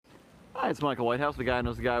Hi, it's Michael Whitehouse, the guy who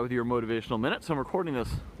knows the guy with your motivational minutes. I'm recording this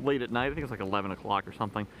late at night. I think it's like 11 o'clock or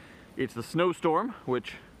something. It's the snowstorm,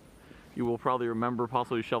 which you will probably remember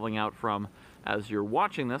possibly shoveling out from as you're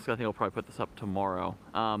watching this. I think I'll probably put this up tomorrow.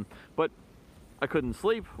 But I couldn't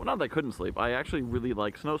sleep. Well, not that I couldn't sleep. I actually really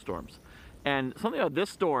like snowstorms. And something about this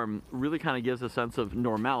storm really kind of gives a sense of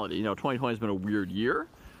normality. You know, 2020 has been a weird year,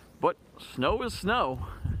 but snow is snow,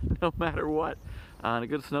 no matter what. And a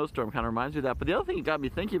good snowstorm kind of reminds me of that. But the other thing it got me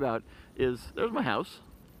thinking about is, there's my house.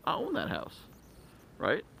 I own that house,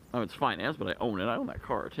 right? I mean, it's financed, but I own it. I own that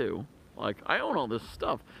car too. Like, I own all this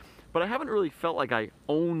stuff. But I haven't really felt like I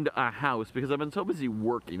owned a house because I've been so busy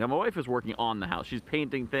working. Now, my wife is working on the house. She's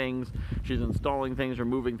painting things, she's installing things,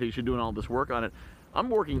 removing things, she's doing all this work on it.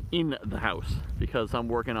 I'm working in the house because I'm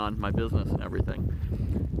working on my business and everything.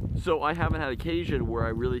 So I haven't had occasion where I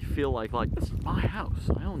really feel like this is my house.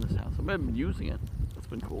 I own this house. I've been using it. It's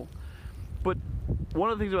been cool. But one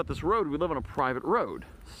of the things about this road, we live on a private road,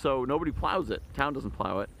 so nobody plows it. Town doesn't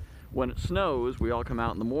plow it. When it snows, we all come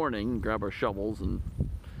out in the morning, grab our shovels and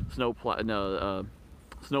snow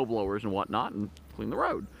blowers and whatnot, and clean the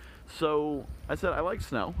road. So I said, I like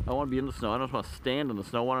snow. I want to be in the snow. I don't just want to stand in the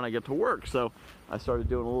snow. Why don't I get to work? So I started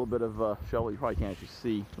doing a little bit of shovel. You probably can't actually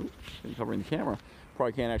see. Oops, I'm covering the camera.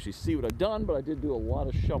 Probably can't actually see what I've done, but I did do a lot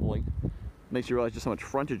of shoveling. Makes you realize just how much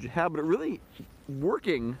frontage you have. But it really,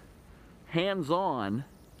 working hands-on,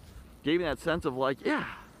 gave me that sense of like, yeah,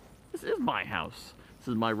 this is my house. This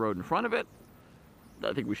is my road in front of it.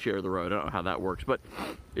 I think we share the road. I don't know how that works, but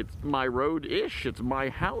it's my road-ish. It's my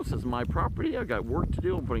house. It's my property. I've got work to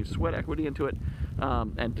do. I'm putting sweat equity into it,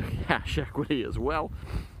 and cash equity as well.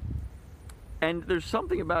 And there's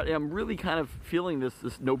something about it. I'm really kind of feeling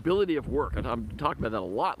this nobility of work. I'm talking about that a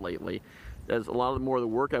lot lately. As a lot more of the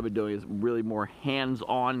work I've been doing is really more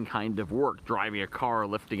hands-on kind of work. Driving a car,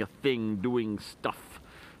 lifting a thing, doing stuff.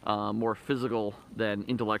 More physical than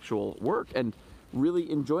intellectual work. And really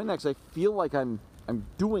enjoying that because I feel like I'm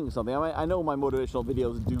doing something. I know my motivational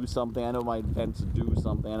videos do something. I know my events do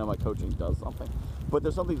something. I know my coaching does something. But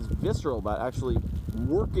there's something that's visceral about actually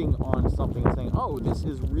working on something and saying, oh, this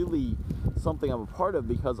is really something I'm a part of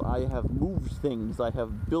because I have moved things. I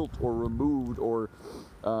have built or removed or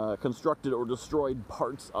constructed or destroyed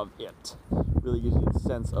parts of it. Really gives you a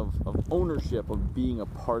sense of ownership, of being a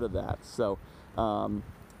part of that. So,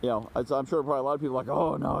 you know, I'm sure probably a lot of people are like,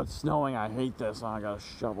 oh no, it's snowing, I hate this, oh, I got a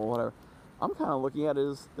shovel, whatever. I'm kind of looking at it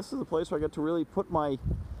as, this is a place where I get to really put my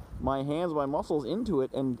hands, my muscles into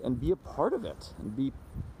it and be a part of it. And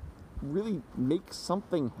really make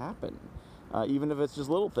something happen. Even if it's just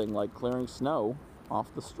a little thing like clearing snow off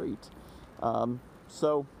the street.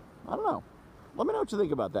 So, I don't know. Let me know what you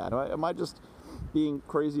think about that. Am I just being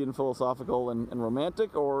crazy and philosophical and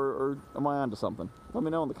romantic, or am I onto something? Let me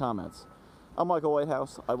know in the comments. I'm Michael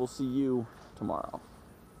Whitehouse. I will see you tomorrow.